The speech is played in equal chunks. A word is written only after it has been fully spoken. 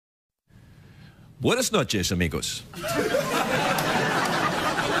Buenas noches, amigos.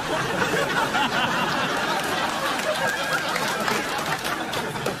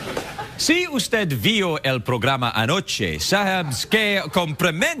 Si usted vio el programa anoche, sabes que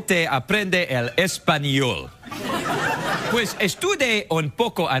completamente aprende el español. Pues estudié un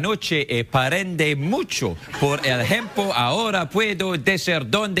poco anoche y aprendí mucho. Por ejemplo, ahora puedo decir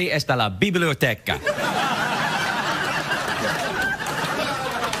dónde está la biblioteca.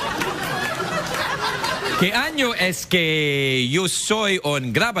 ¿Qué año es que yo soy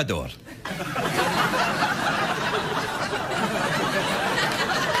un grabador?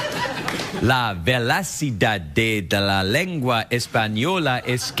 La velocidad de la lengua española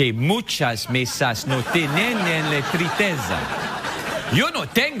es que muchas mesas no tienen electricidad. Yo no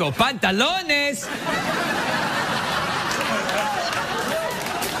tengo pantalones.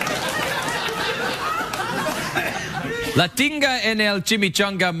 La tinga en el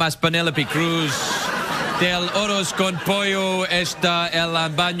chimichanga más Penélope Cruz. Del oros con pollo está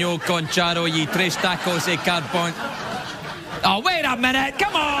el baño con charo y 3 tacos de carbón. Oh, wait a minute,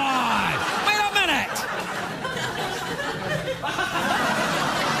 come on! Wait a minute!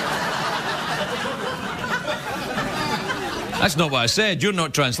 That's not what I said. You're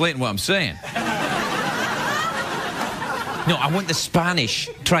not translating what I'm saying. No, I want the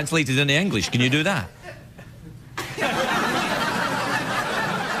Spanish translated into English. Can you do that?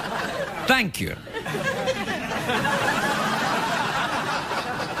 Thank you.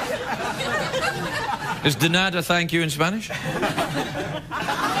 Is de nada thank you in Spanish?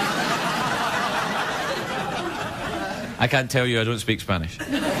 I can't tell you, I don't speak Spanish.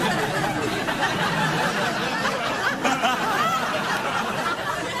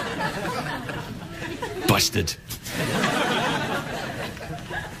 Busted.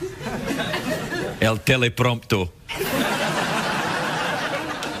 El teleprompto.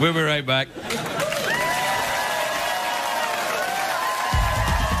 We'll be right back.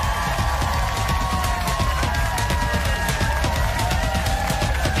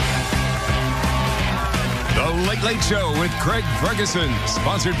 Late Late Show with Craig Ferguson,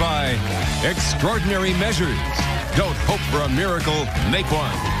 sponsored by Extraordinary Measures. Don't hope for a miracle, make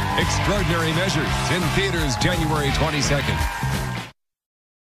one. Extraordinary Measures in theaters January 22nd.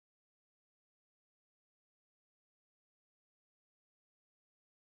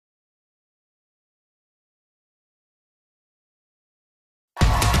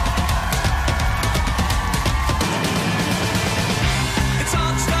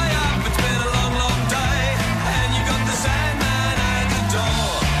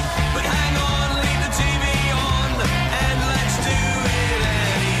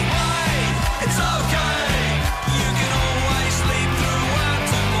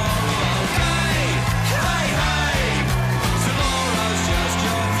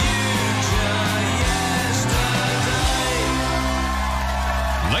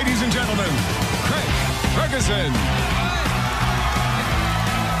 Ladies and gentlemen, Craig Ferguson.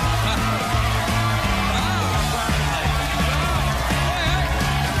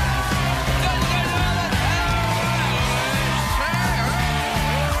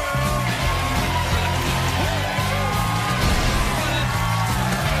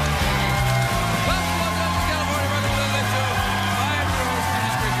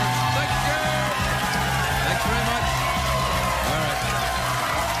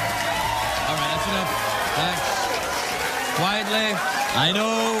 Quietly. I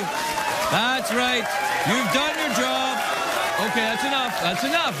know. That's right. You've done your job. Okay, that's enough. That's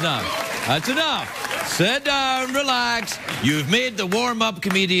enough now. That's enough. Sit down, relax. You've made the warm-up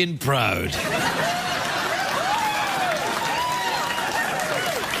comedian proud.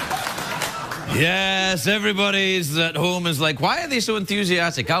 Yes, everybody's at home is like, why are they so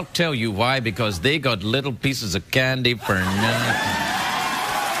enthusiastic? I'll tell you why, because they got little pieces of candy for nothing.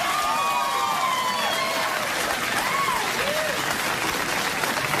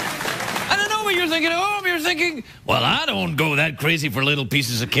 Thinking, well, I don't go that crazy for little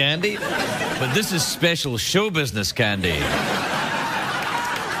pieces of candy, but this is special show business candy,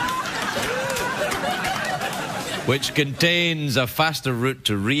 which contains a faster route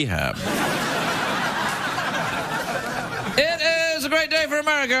to rehab. It is a great day for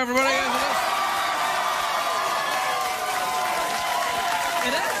America, everybody.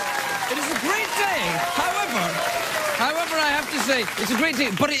 It is a great day. However, I have to say, it's a great day,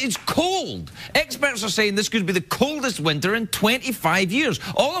 but it's cold. Experts are saying this could be the coldest winter in 25 years.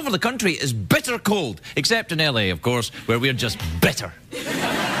 All over the country is bitter cold, except in LA, of course, where we're just bitter.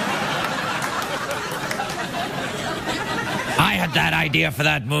 I had that idea for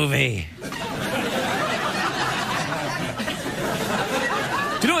that movie.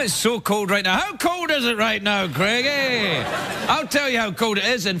 Do you know, it's so cold right now. How cold is it right now, Craig? Hey, I'll tell you how cold it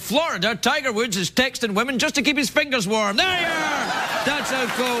is. In Florida, Tiger Woods is texting women just to keep his fingers warm. There you are. That's how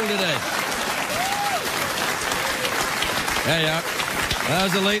cold it is. There you are. That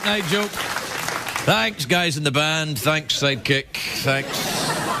was a late night joke. Thanks, guys in the band. Thanks, sidekick. Thanks.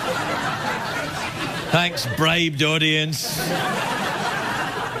 Thanks, bribed audience.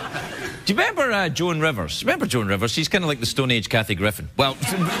 Do you remember Joan Rivers? Remember Joan Rivers? She's kind of like the Stone Age Kathy Griffin. Well,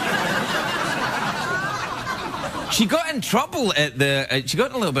 she got in trouble at the... she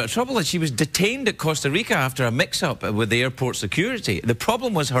got in a little bit of trouble. She was detained at Costa Rica after a mix-up with the airport security. The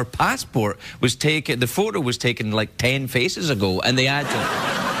problem was her passport was taken... The photo was taken like 10 faces ago, and they had to...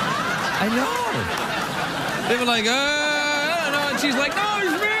 I know. They were like, I don't know, and she's like, no,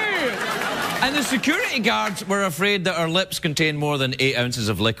 it's me. And the security guards were afraid that her lips contained more than 8 ounces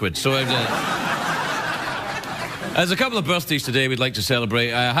of liquid. So there's a couple of birthdays today we'd like to celebrate.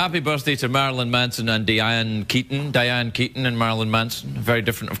 Happy birthday to Marilyn Manson and Diane Keaton. Diane Keaton and Marilyn Manson. Very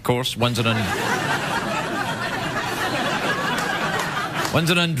different, of course. One's an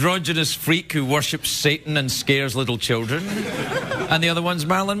androgynous freak who worships Satan and scares little children. And the other one's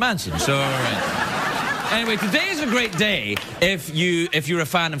Marilyn Manson. So, all right. Anyway, today is a great day if you're a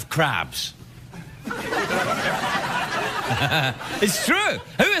fan of crabs. It's true.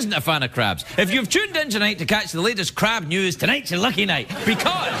 Who isn't a fan of crabs? If you've tuned in tonight to catch the latest crab news, tonight's your lucky night.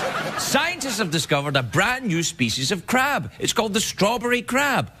 Because scientists have discovered a brand new species of crab. It's called the strawberry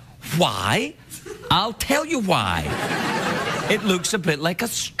crab. Why? I'll tell you why. It looks a bit like a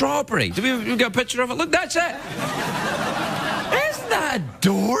strawberry. Do we got a picture of it? Look, that's it. Isn't that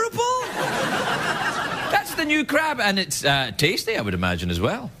adorable? That's the new crab, and it's tasty, I would imagine, as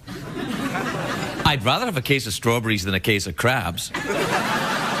well. I'd rather have a case of strawberries than a case of crabs.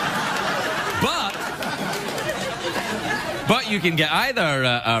 But you can get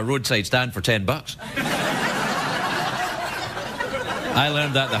either a roadside stand for $10. I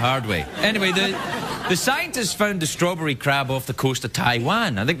learned that the hard way. Anyway, the scientists found the strawberry crab off the coast of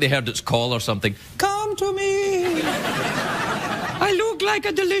Taiwan. I think they heard its call or something. Come to me. I look like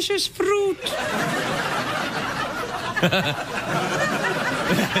a delicious fruit.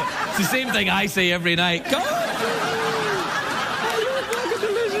 It's the same thing I say every night. Come to me. I look like a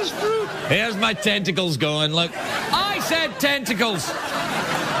delicious fruit. Here's my tentacles going. Look, I said tentacles.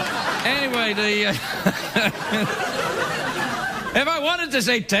 Anyway, if I wanted to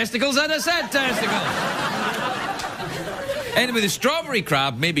say testicles, I'd have said testicles. Anyway, the strawberry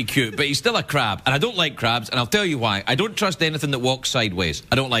crab may be cute, but he's still a crab. And I don't like crabs, and I'll tell you why. I don't trust anything that walks sideways.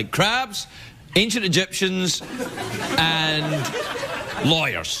 I don't like crabs, ancient Egyptians, and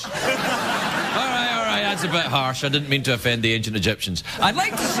lawyers. All right, that's a bit harsh. I didn't mean to offend the ancient Egyptians. I'd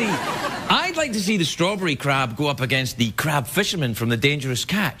like to see the strawberry crab go up against the crab fisherman from The Dangerous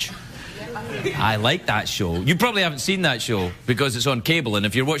Catch. I like that show. You probably haven't seen that show because it's on cable, and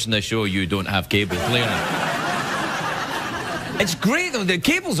if you're watching this show, you don't have cable, clearly. It's great, though. The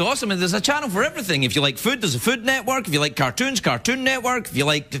cable's awesome, and there's a channel for everything. If you like food, there's a Food Network. If you like cartoons, Cartoon Network. If you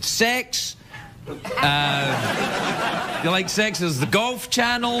like sex, there's the Golf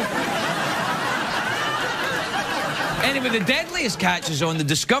Channel. Anyway, The Deadliest Catch is on the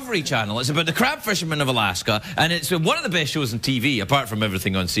Discovery Channel. It's about the crab fishermen of Alaska, and it's one of the best shows on TV, apart from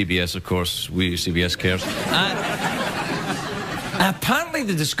everything on CBS, of course. CBS cares. And apparently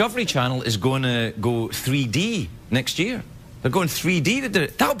the Discovery Channel is going to go 3D next year. They're going 3D to do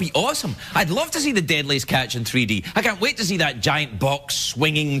it. That would be awesome. I'd love to see The Deadliest Catch in 3D. I can't wait to see that giant box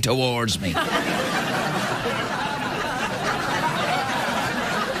swinging towards me.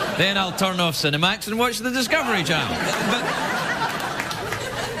 Then I'll turn off Cinemax and watch the Discovery Channel.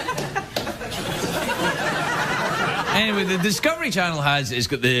 Anyway, the Discovery Channel it's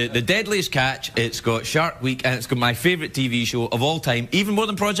got the Deadliest Catch, it's got Shark Week, and it's got my favourite TV show of all time, even more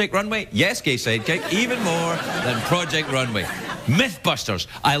than Project Runway. Yes, gay sidekick, even more than Project Runway. Mythbusters.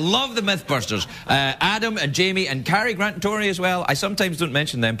 I love the Mythbusters. Adam and Jamie and Carey, Grant and Tori as well. I sometimes don't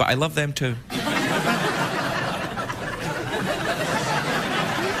mention them, but I love them too.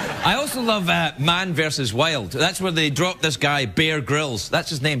 I also love Man vs. Wild. That's where they drop this guy, Bear Grylls. That's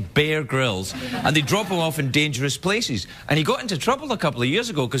his name, Bear Grylls. And they drop him off in dangerous places. And he got into trouble a couple of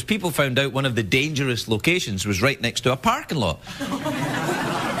years ago because people found out one of the dangerous locations was right next to a parking lot. And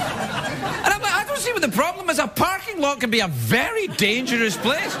I'm like, I don't see what the problem is. A parking lot can be a very dangerous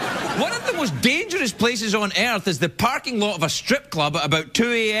place. One of the most dangerous places on earth is the parking lot of a strip club at about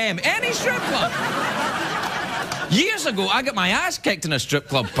 2 a.m. Any strip club. Years ago, I got my ass kicked in a strip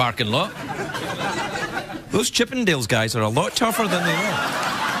club parking lot. Those Chippendales guys are a lot tougher than they were.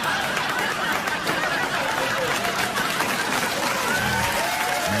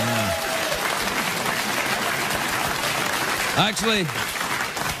 Actually,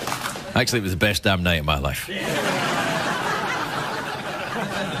 it was the best damn night of my life.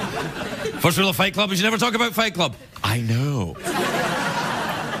 First rule of Fight Club is you never talk about Fight Club. I know.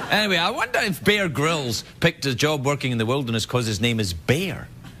 Anyway, I wonder if Bear Grylls picked a job working in the wilderness because his name is Bear.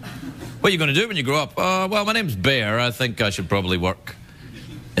 What are you going to do when you grow up? Well, my name's Bear. I think I should probably work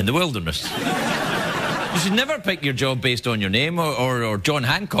in the wilderness. You should never pick your job based on your name, or John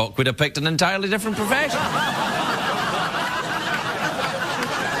Hancock would have picked an entirely different profession.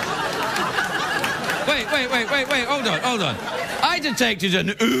 Wait, hold on. I detected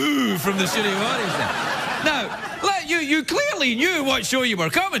an ooh from the studio audience there. Now, you clearly knew what show you were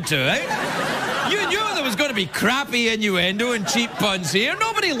coming to, eh? You knew there was going to be crappy innuendo and cheap puns here.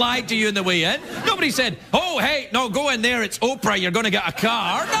 Nobody lied to you on the way in. Nobody said, oh, hey, no, go in there, it's Oprah, you're going to get a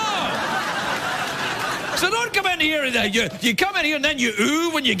car. No! So don't come in here and you come in here and then you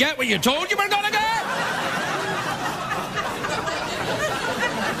ooh when you get what you told you were going to get.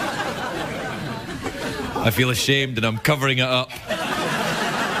 I feel ashamed and I'm covering it up.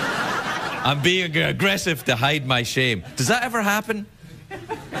 I'm being aggressive to hide my shame. Does that ever happen?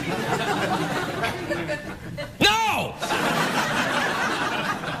 No!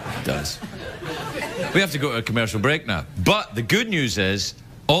 It does. We have to go to a commercial break now. But the good news is,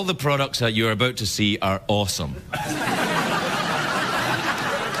 all the products that you're about to see are awesome.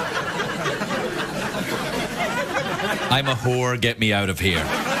 I'm a whore, get me out of here.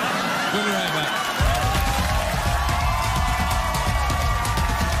 We'll be right back.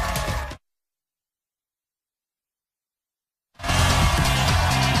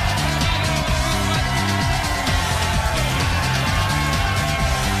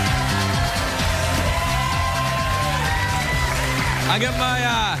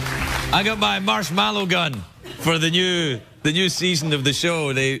 I got my marshmallow gun for the new season of the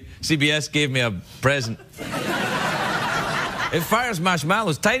show. CBS gave me a present. It fires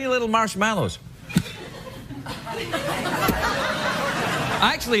marshmallows, tiny little marshmallows.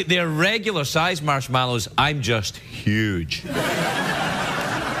 Actually, they're regular size marshmallows. I'm just huge.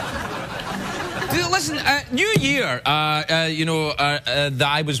 Listen, New Year,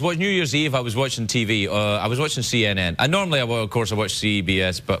 I was watching New Year's Eve. I was watching TV. I was watching CNN. And normally, of course, I watch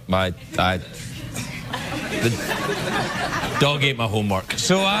CBS, but the dog ate my homework.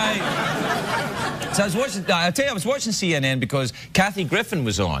 So I was watching. I tell you, I was watching CNN because Kathy Griffin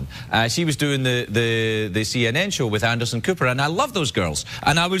was on. She was doing the CNN show with Anderson Cooper, and I love those girls.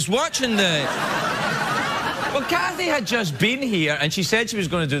 And I was watching the. Well, Kathy had just been here, and she said she was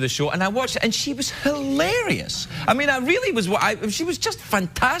going to do the show, and I watched it, and she was hilarious. I mean, I really was. She was just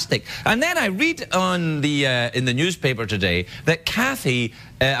fantastic. And then I read on the in the newspaper today that Kathy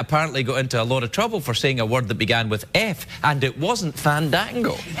apparently got into a lot of trouble for saying a word that began with F, and it wasn't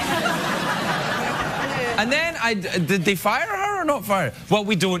fandango. And then did they fire her or not fire her? Well,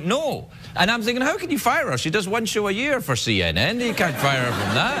 we don't know. And I'm thinking, how can you fire her? She does one show a year for CNN. You can't fire her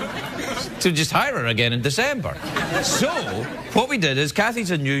from that. So just hire her again in December. So what we did is, Kathy's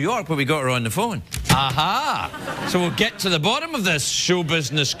in New York, but we got her on the phone. Aha! So we'll get to the bottom of this show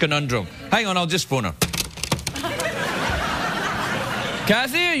business conundrum. Hang on, I'll just phone her.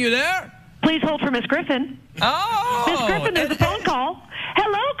 Kathy, are you there? Please hold for Miss Griffin. Oh! Miss Griffin, there's a phone call.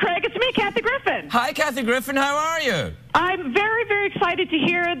 Hello, Craig. It's me, Kathy Griffin. Hi, Kathy Griffin. How are you? I'm very, very excited to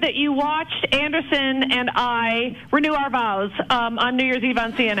hear that you watched Anderson and I renew our vows on New Year's Eve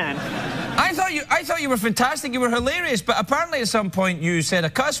on CNN. I thought you were fantastic. You were hilarious. But apparently at some point you said a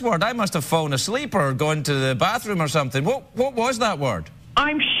cuss word. I must have fallen asleep or gone to the bathroom or something. What was that word?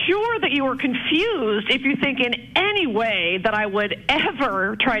 I'm sure that you were confused if you think in any way that I would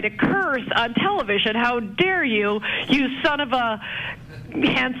ever try to curse on television. How dare you, you son of a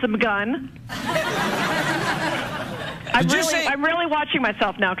handsome gun. I'm really watching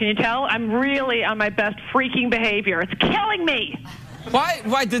myself now, can you tell? I'm really on my best freaking behavior. It's killing me.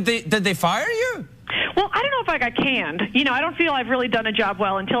 Why did they fire you? Well, I don't know if I got canned. You know, I don't feel I've really done a job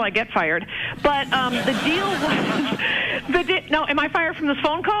well until I get fired. But the deal was... No, am I fired from this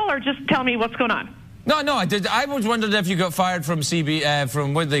phone call, or just tell me what's going on? No, I was wondering if you got fired from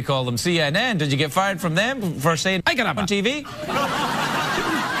from what do they call them, CNN. Did you get fired from them for saying, I get up on TV?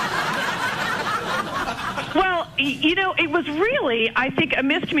 Well, you know, it was really, I think, a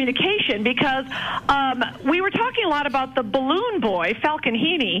miscommunication because we were talking a lot about the balloon boy, Falcon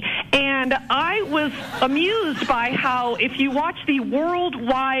Heaney, and I was amused by how if you watch the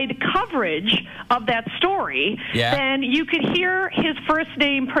worldwide coverage of that story, then you could hear his first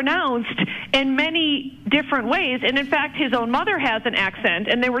name pronounced in many different ways. And in fact, his own mother has an accent,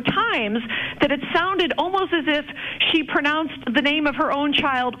 and there were times that it sounded almost as if she pronounced the name of her own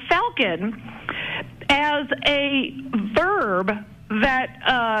child Falcon as a verb that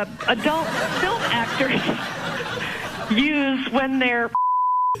adult film actors use when they're...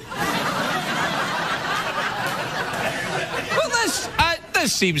 Well,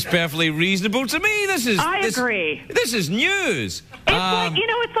 this seems perfectly reasonable to me. I agree. This is news. It's like, you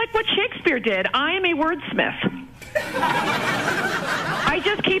know, it's like what Shakespeare did. I am a wordsmith. I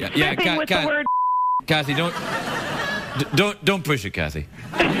just keep smithing with the word... Kathy, don't push it, Kathy.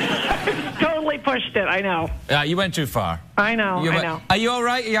 Totally pushed it, I know. You went too far. I know, I know. Are you all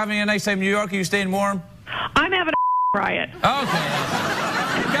right? Are you having a nice time in New York? Are you staying warm? I'm having a riot. Okay.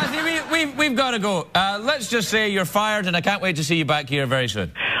 Kathy, we've got to go. Let's just say you're fired, and I can't wait to see you back here very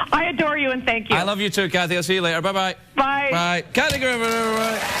soon. I adore you, and thank you. I love you too, Kathy. I'll see you later. Bye-bye. Bye. Bye. Kathy Griffin,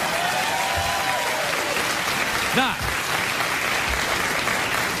 everybody. Now,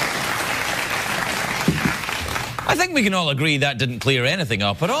 I think we can all agree that didn't clear anything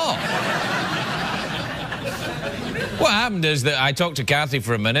up at all. What happened is that I talked to Kathy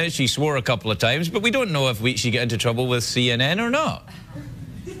for a minute. She swore a couple of times, but we don't know if she got into trouble with CNN or not.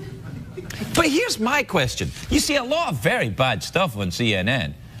 But here's my question. You see a lot of very bad stuff on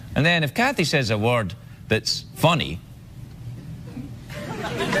CNN, and then if Kathy says a word that's funny,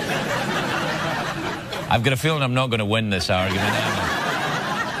 I've got a feeling I'm not going to win this argument.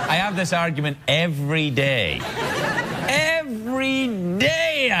 I have this argument every day. Every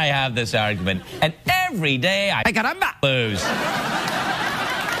day I have this argument, and every day I lose.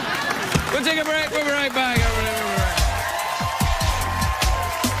 We'll take a break. We'll be right back.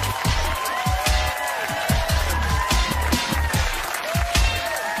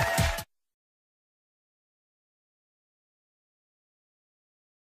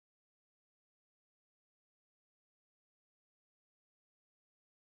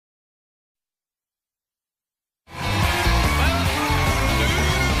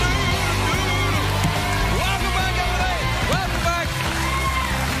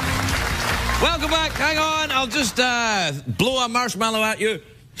 Welcome back. Hang on. I'll just blow a marshmallow at you.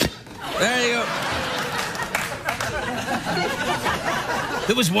 There you go.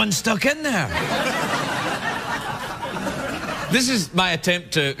 There was one stuck in there. This is my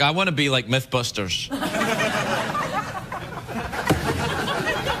attempt to... I want to be like Mythbusters.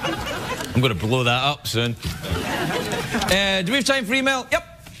 I'm going to blow that up soon. Do we have time for email? Yep.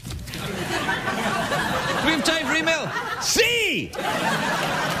 Do we have time for email? C!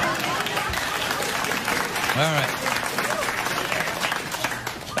 All right.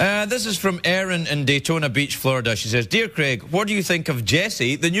 This is from Erin in Daytona Beach, Florida. She says, Dear Craig, what do you think of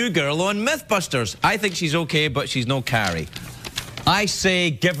Jessie, the new girl on Mythbusters? I think she's okay, but she's no Carey. I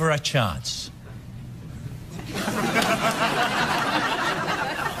say give her a chance.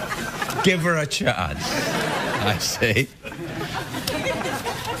 Give her a chance, I say.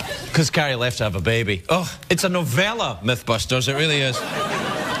 Because Carey left to have a baby. Oh, it's a novella, Mythbusters, it really is.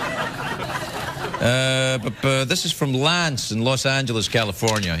 This is from Lance in Los Angeles,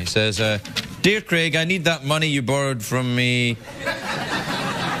 California. He says, Dear Craig, I need that money you borrowed from me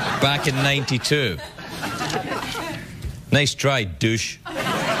back in '92. Nice try, douche.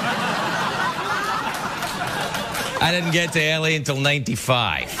 I didn't get to LA until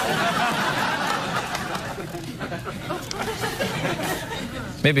 '95.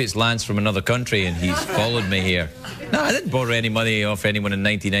 Maybe it's Lance from another country and he's followed me here. No, I didn't borrow any money off anyone in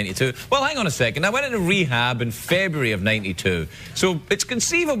 1992. Well, hang on a second. I went into rehab in February of '92. So it's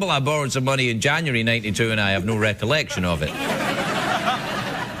conceivable I borrowed some money in January '92 and I have no recollection of it.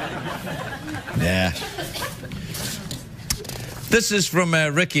 Yeah. This is from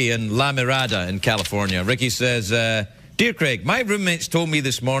Ricky in La Mirada in California. Ricky says, Dear Craig, my roommates told me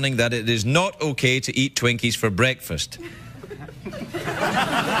this morning that it is not okay to eat Twinkies for breakfast.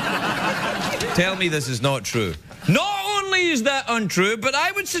 Tell me this is not true. Not only is that untrue, but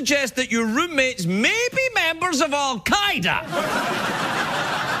I would suggest that your roommates may be members of Al-Qaeda.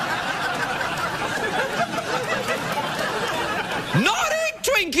 Not eat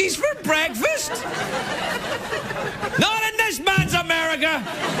Twinkies for breakfast? Not in this man's America.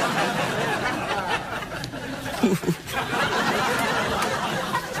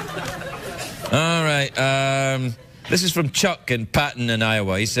 All right, this is from Chuck in Patton in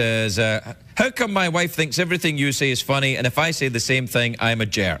Iowa. He says, how come my wife thinks everything you say is funny, and if I say the same thing, I'm a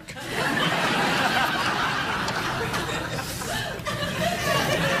jerk?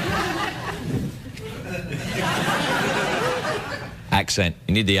 Accent.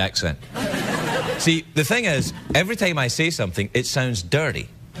 You need the accent. See, the thing is, every time I say something, it sounds dirty.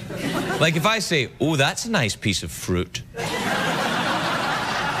 Like if I say, oh, that's a nice piece of fruit.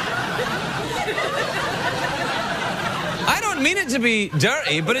 don't mean it to be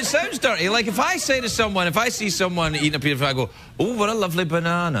dirty, but it sounds dirty. Like if I say to someone, if I see someone eating a piece of fruit, I go, oh, what a lovely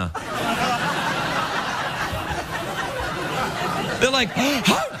banana. They're like,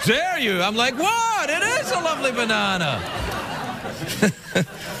 how dare you? I'm like, what? It is a lovely banana.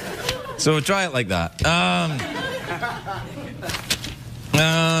 So try it like that.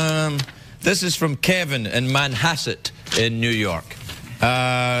 This is from Kevin in Manhasset in New York.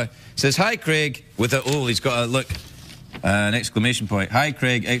 Says, hi, Craig, with a, oh, he's got a, look, an exclamation point. Hi,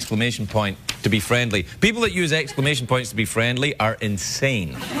 Craig, exclamation point, to be friendly. People that use exclamation points to be friendly are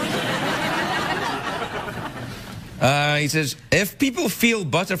insane. He says, if people feel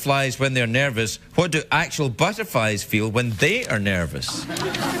butterflies when they're nervous, what do actual butterflies feel when they are nervous?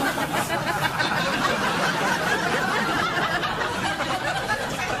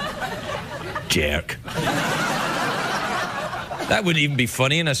 Jerk. That wouldn't even be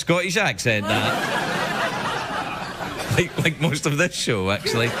funny in a Scottish accent, that. Like most of this show,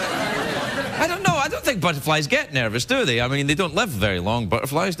 actually. I don't know. I don't think butterflies get nervous, do they? I mean, they don't live very long,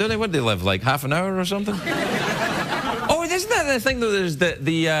 butterflies, do they? What do they live, like half an hour or something? Oh, isn't that the thing, though? There's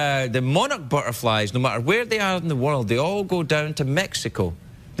the monarch butterflies, no matter where they are in the world, they all go down to Mexico.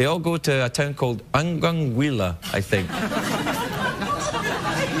 They all go to a town called Anganguila, I think.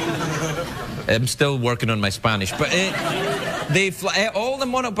 I'm still working on my Spanish, but they fly, all the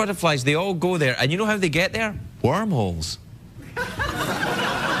monarch butterflies, they all go there, and you know how they get there? Wormholes. Oh,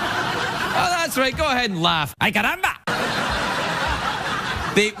 that's right. Go ahead and laugh. Ay caramba!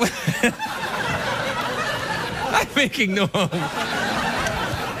 They. I'm making no.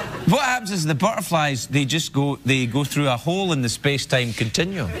 What happens is the butterflies, they go through a hole in the space-time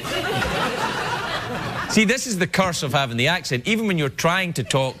continuum. See, this is the curse of having the accent. Even when you're trying to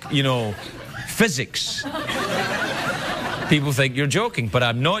talk, you know, physics, people think you're joking, but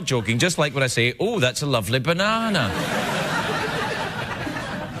I'm not joking. Just like when I say, oh, that's a lovely banana.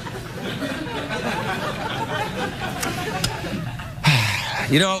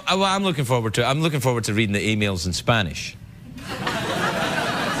 You know, what I'm looking forward to reading the emails in Spanish.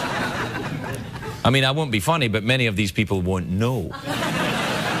 I mean, I won't be funny, but many of these people won't know.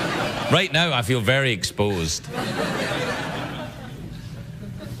 Right now, I feel very exposed.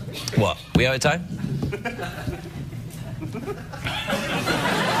 What? We out of time?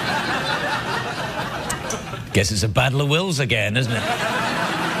 Guess it's a battle of wills again, isn't it?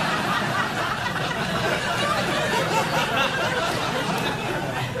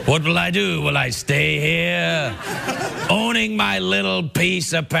 What will I do? Will I stay here, owning my little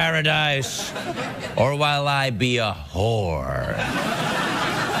piece of paradise? Or will I be a whore?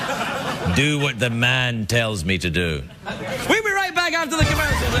 Do what the man tells me to do. We'll be right back after the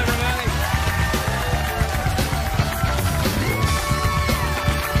commercials, everybody.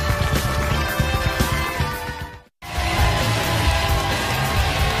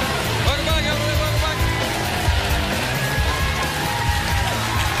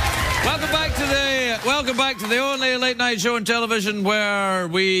 Welcome back to the only late-night show on television where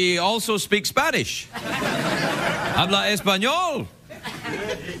we also speak Spanish. Habla español?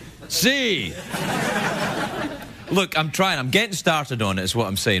 Sí. Look, I'm trying. I'm getting started on it, is what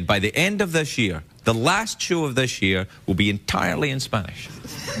I'm saying. By the end of this year, the last show of this year will be entirely in Spanish.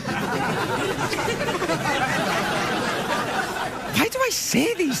 Why do I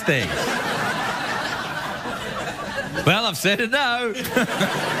say these things? Well, I've said it now.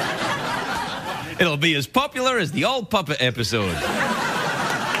 It'll be as popular as the old puppet episode.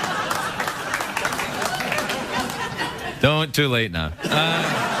 Don't, too late now.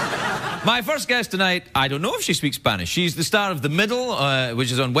 My first guest tonight, I don't know if she speaks Spanish. She's the star of The Middle,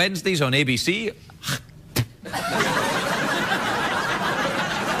 which is on Wednesdays on ABC.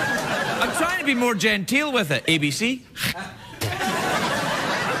 I'm trying to be more genteel with it. ABC.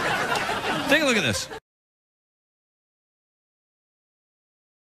 Take a look at this.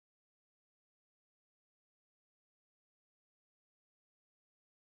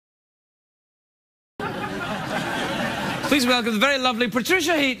 Please welcome the very lovely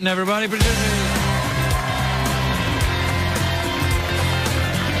Patricia Heaton, everybody. Patricia Heaton.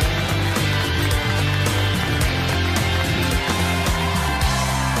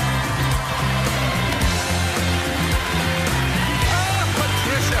 Oh,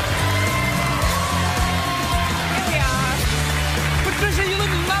 Patricia. Here we are. Patricia, you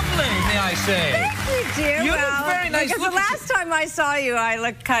look lovely, may I say. Thank you, dear. You look very nice. Because the last time I saw you, I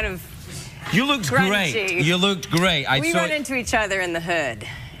looked kind of... You looked grungy. Great. You looked great. We run into each other in the hood,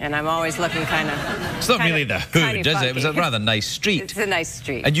 and I'm always looking kind of... It's not really the hood, is it? It was a rather nice street. It's a nice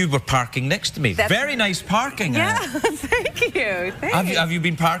street. And you were parking next to me. Very nice parking. Yeah, thank you. Thanks. Have you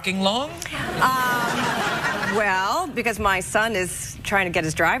been parking long? Well, because my son is trying to get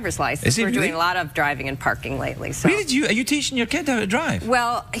his driver's license. Is he We're really? doing a lot of driving and parking lately. So. Really? Are you teaching your kid how to drive?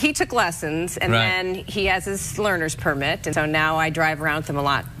 Well, he took lessons, and Right. then he has his learner's permit, and so now I drive around with him a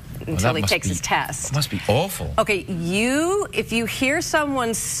lot until he takes his test. It must be awful. Okay, if you hear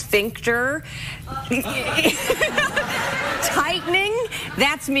someone's sphincter tightening,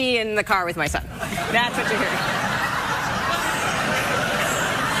 that's me in the car with my son. That's what you're hearing.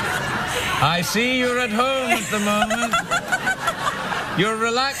 I see you're at home at the moment. You're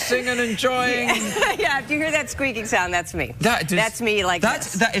relaxing and enjoying. Yeah, if you hear that squeaking sound, that's me. That's me like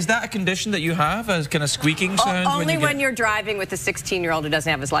this. Is that a condition that you have, a kind of squeaking sound? Only when you're driving with a 16-year-old who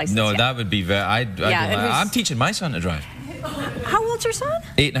doesn't have his license No, yet. that would be very... I'm teaching my son to drive. How old's your son?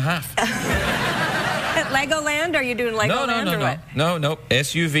 8.5. At Legoland? Are you doing Legoland or what? No.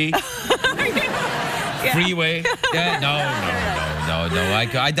 SUV. Freeway. Yeah, no.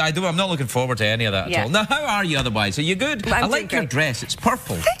 I'm not looking forward to any of that at all. Now, how are you otherwise? Are you good? I like your dress. It's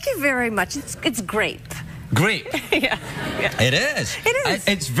purple. Thank you very much. It's grape. Grape. Yeah. It is. It is.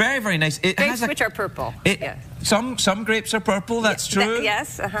 It's very, very nice. Grapes which are purple. Some grapes are purple. That's true.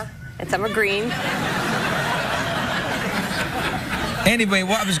 Yes. And some are green. Anyway,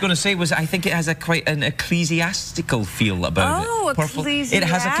 what I was going to say was I think it has quite an ecclesiastical feel about it. Oh, purple. ecclesiastical.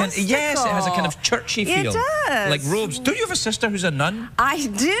 It has a kind of churchy feel. It does. Like robes. Do you have a sister who's a nun? I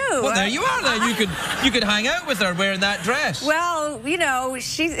do. Well, there you are then. You could hang out with her wearing that dress. Well, you know,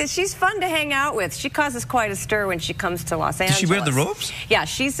 she's fun to hang out with. She causes quite a stir when she comes to Los Angeles. Does she wear the robes? Yeah,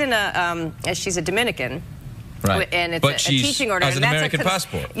 she's a Dominican. Right. And it's a teaching order. Has an American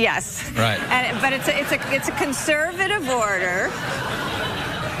passport. Yes. Right. But it's a conservative order.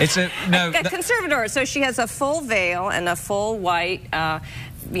 It's a conservative order. So she has a full veil and a full white,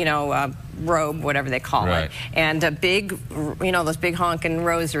 robe, whatever they call it, and a big, those big honking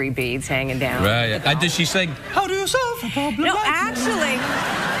rosary beads hanging down. Right. And does she sing? How do you solve a problem? No, actually,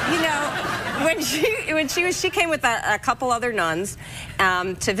 she came with a couple other nuns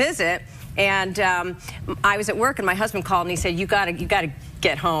to visit. And I was at work, and my husband called, and he said, "You got to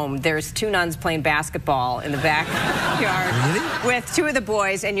get home. There's 2 nuns playing basketball in the backyard with 2 of the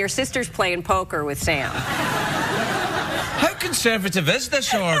boys, and your sister's playing poker with Sam." How conservative is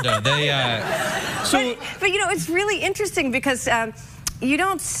this order? But it's really interesting because you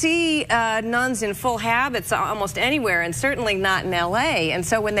don't see nuns in full habits almost anywhere, and certainly not in L.A. And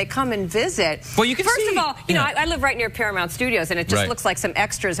so when they come and visit, well, you can first of all, I live right near Paramount Studios, and it just looks like some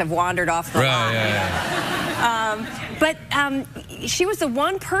extras have wandered off the lot. But she was the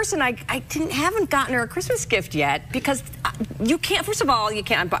one person I haven't gotten her a Christmas gift yet, because you can't. First of all, you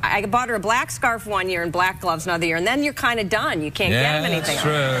can't. I bought her a black scarf one year and black gloves another year, and then you're kind of done. You can't get them anything. That's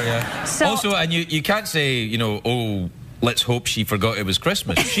true. Yeah. So, also, and you can't say, oh, let's hope she forgot it was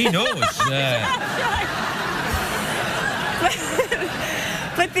Christmas. She knows.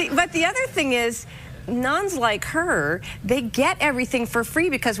 But the other thing is, nuns like her, they get everything for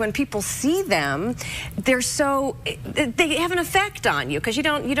free because when people see them, they have an effect on you because you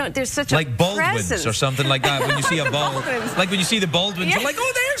don't. There's such like a Baldwin's presence. Or something like that. When you see a bald, like when you see the Baldwins, you're like,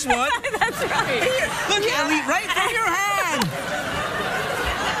 oh, there's one. That's right. Here, look, Ellie, right from your hand.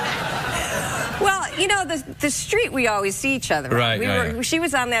 Well, the street we always see each other on. She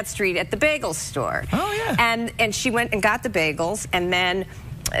was on that street at the bagel store. Oh, yeah. And she went and got the bagels, and then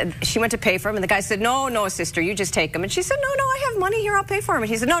she went to pay for them, and the guy said, no, sister, you just take them. And she said, no, I have money here, I'll pay for them.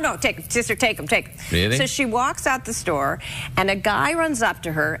 And he said, no, take them, sister, take them. Really? So she walks out the store, and a guy runs up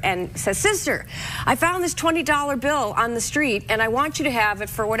to her and says, sister, I found this $20 bill on the street, and I want you to have it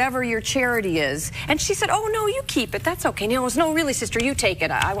for whatever your charity is. And she said, oh, no, you keep it, that's okay. And he goes, no, really, sister, you take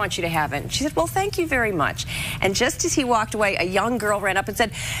it, I want you to have it. And she said, well, thank you very much. And just as he walked away, a young girl ran up and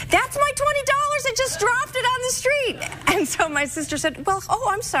said, that's my $20, I just dropped it on the street. And so my sister said, well,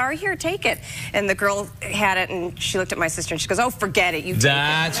 I'm sorry, here, take it. And the girl had it, and she looked at my sister, and she goes, oh, forget it, you take it.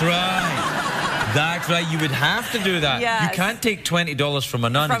 That's right, you would have to do that. Yes. You can't take $20 from a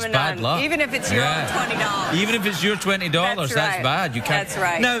nun, it's bad luck. Even if it's your own $20. Even if it's your $20, that's bad. You can't. That's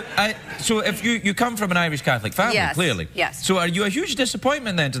right. Now, so if you come from an Irish Catholic family, clearly. Yes. So are you a huge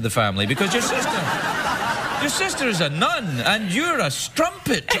disappointment then to the family? Because your sister is a nun, and you're a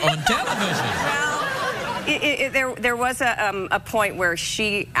strumpet on television. Well, there was a point where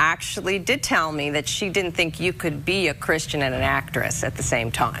she actually did tell me that she didn't think you could be a Christian and an actress at the same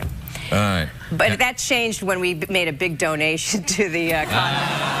time. All right. But that changed when we made a big donation to the yes.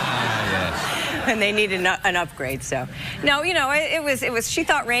 And they needed an upgrade. So, no, it was. She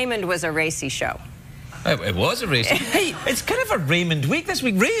thought Raymond was a racy show. It was a racy. Hey, it's kind of a Raymond week this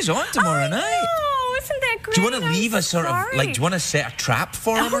week. Ray's on tomorrow night. Isn't that great? Do you want to leave a sort of, like, do you want to set a trap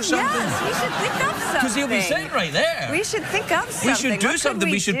for him or something? Yes, we should think of something. Because he'll be sitting right there. We should think of something. We should do something.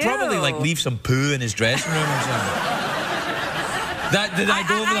 We should probably, like, leave some poo in his dressing room or something. Did I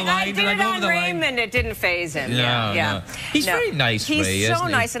go over the line? Did I go over the line? Raymond, it didn't faze him. No. He's very nice, Ray, He's so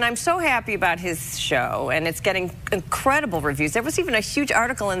nice, and I'm so happy about his show, and it's getting incredible reviews. There was even a huge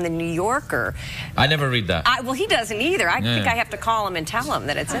article in the New Yorker. I never read that. Well, he doesn't either. I think I have to call him and tell him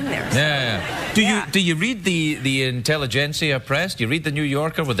that it's in there. So. Do you read the intelligentsia press? Do you read the New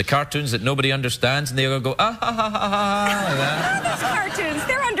Yorker with the cartoons that nobody understands, and they go ah ha ha ha ha like that? Those cartoons,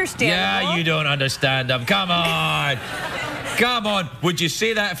 they're understandable. Yeah, you don't understand them. Come on. Come on, would you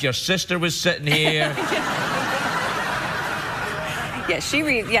say that if your sister was sitting here? Yes, she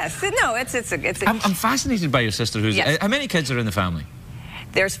reads. Yes, no, it's. I'm fascinated by your sister. How many kids are in the family?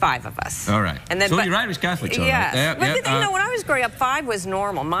 There's 5 of us. All right. And then, so you're Irish Catholics, all right? Yes. But you know, when I was growing up, 5 was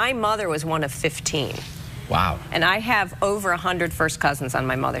normal. My mother was one of 15. Wow. And I have over 100 first cousins on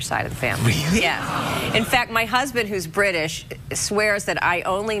my mother's side of the family. Really? Yeah. In fact, my husband, who's British, swears that I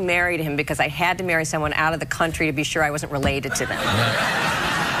only married him because I had to marry someone out of the country to be sure I wasn't related to them.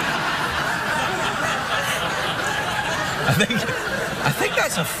 I think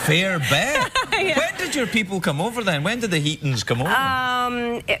that's a fair bet. When did your people come over then? When did the Heatons come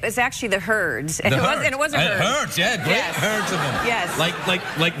over? It was actually the Herds. And it was a herd. Herds, yeah, great herds of them. Yes.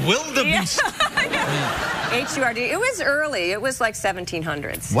 Like wildebeest. H-U-R-D. It was early. It was like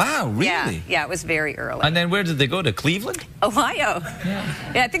 1700s. Wow, really? Yeah, it was very early. And then where did they go? To Cleveland? Ohio. Yeah,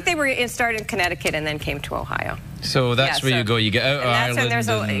 I think they were started in Connecticut and then came to Ohio. So that's where you go. You get out of Ireland.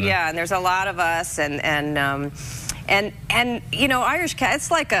 And there's a lot of us, and you know, Irish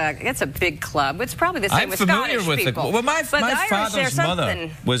it's a big club. It's probably the same with Scottish people. Well, my father's mother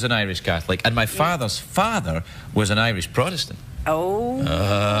was an Irish Catholic, and my father's father was an Irish Protestant. Oh. And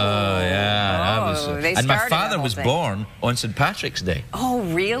my father was born on St. Patrick's Day. Oh,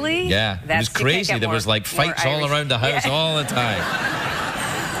 really? Yeah, it was crazy. There was like fights all around the house all the time.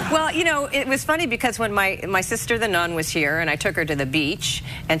 Well, you know, it was funny because when my sister, the nun, was here and I took her to the beach,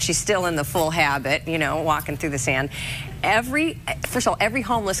 and she's still in the full habit, you know, walking through the sand. First of all, every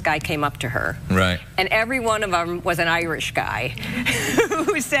homeless guy came up to her. Right. And every one of them was an Irish guy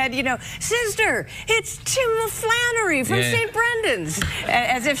who said, you know, "Sister, it's Tim Flannery from St. Brendan's,"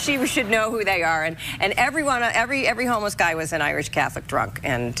 as if she should know who they are. And every homeless guy was an Irish Catholic drunk.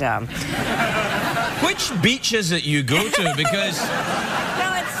 And which beach is it you go to? Because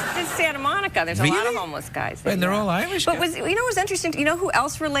it's Santa Monica. There's a lot of homeless guys. And they're all Irish. But you know what was interesting? You know who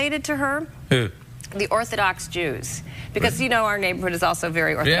else related to her? Who? The Orthodox Jews. Because, you know, our neighborhood is also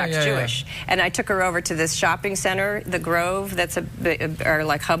very Orthodox Jewish. And I took her over to this shopping center, the Grove, that's or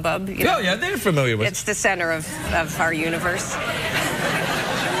like hubbub. You know? Yeah, they're familiar with it. It's the center of our universe.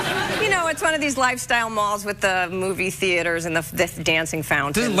 You know, it's one of these lifestyle malls with the movie theaters and the dancing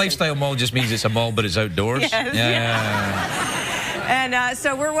fountains. Doesn't lifestyle mall just means it's a mall, but it's outdoors? Yes, yeah. And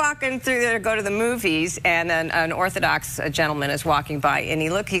so we're walking through there to go to the movies, and an Orthodox gentleman is walking by, and he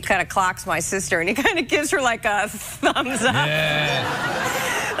kind of clocks my sister, and he kind of gives her like a thumbs up.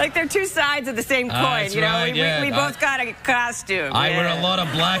 Yeah. Like they're two sides of the same coin, you know? Right, we both got a costume. I wear a lot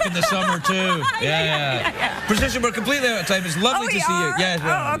of black in the summer, too. Yeah. Patricia, we're completely out of time. It's lovely to see you.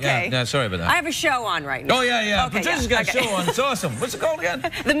 Yeah, okay. Yeah, sorry about that. I have a show on right now. Oh, yeah. Okay, Patricia's got a show on. It's awesome. What's it called again?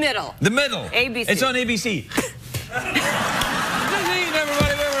 The Middle. The Middle. ABC. It's on ABC.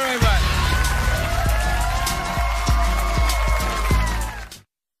 Everybody, we'll be right back.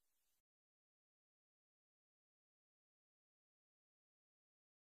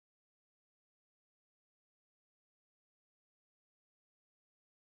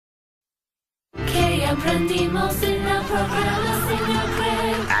 Que aprendimos en la programa, señor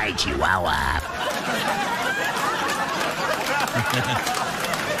Craig. Ay, Chihuahua.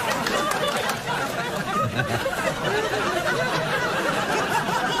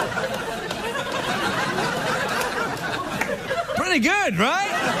 Pretty good,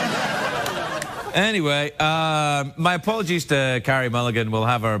 right? Anyway, my apologies to Carey Mulligan. We'll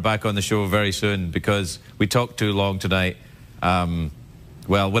have her back on the show very soon because we talked too long tonight.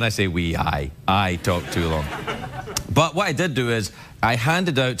 Well, when I say we, I talked too long. But what I did do is I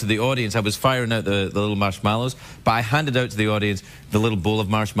handed out to the audience, I was firing out the little marshmallows, but I handed out to the audience the little bowl of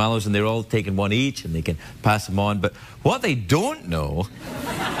marshmallows, and they're all taking one each, and they can pass them on. But what they don't know...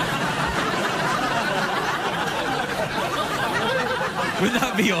 Wouldn't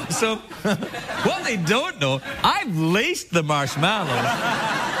that be awesome? What they don't know, I've laced the marshmallows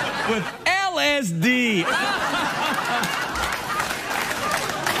with LSD.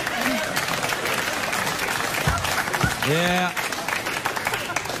 Yeah.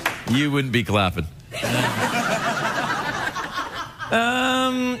 You wouldn't be clapping.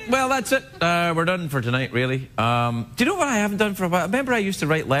 Well, that's it. We're done for tonight, really. Do you know what I haven't done for a while? Remember I used to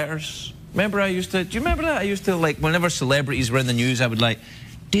write letters? Do you remember that? I used to, like, whenever celebrities were in the news, I would, like,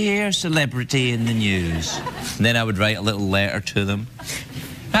 dear celebrity in the news. And then I would write a little letter to them.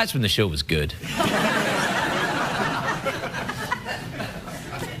 That's when the show was good.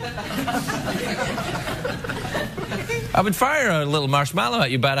 I would fire a little marshmallow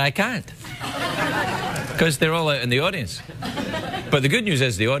at you, but I can't. Because they're all out in the audience. But the good news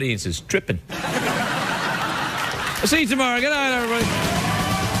is the audience is tripping. I'll see you tomorrow. Good night, everybody.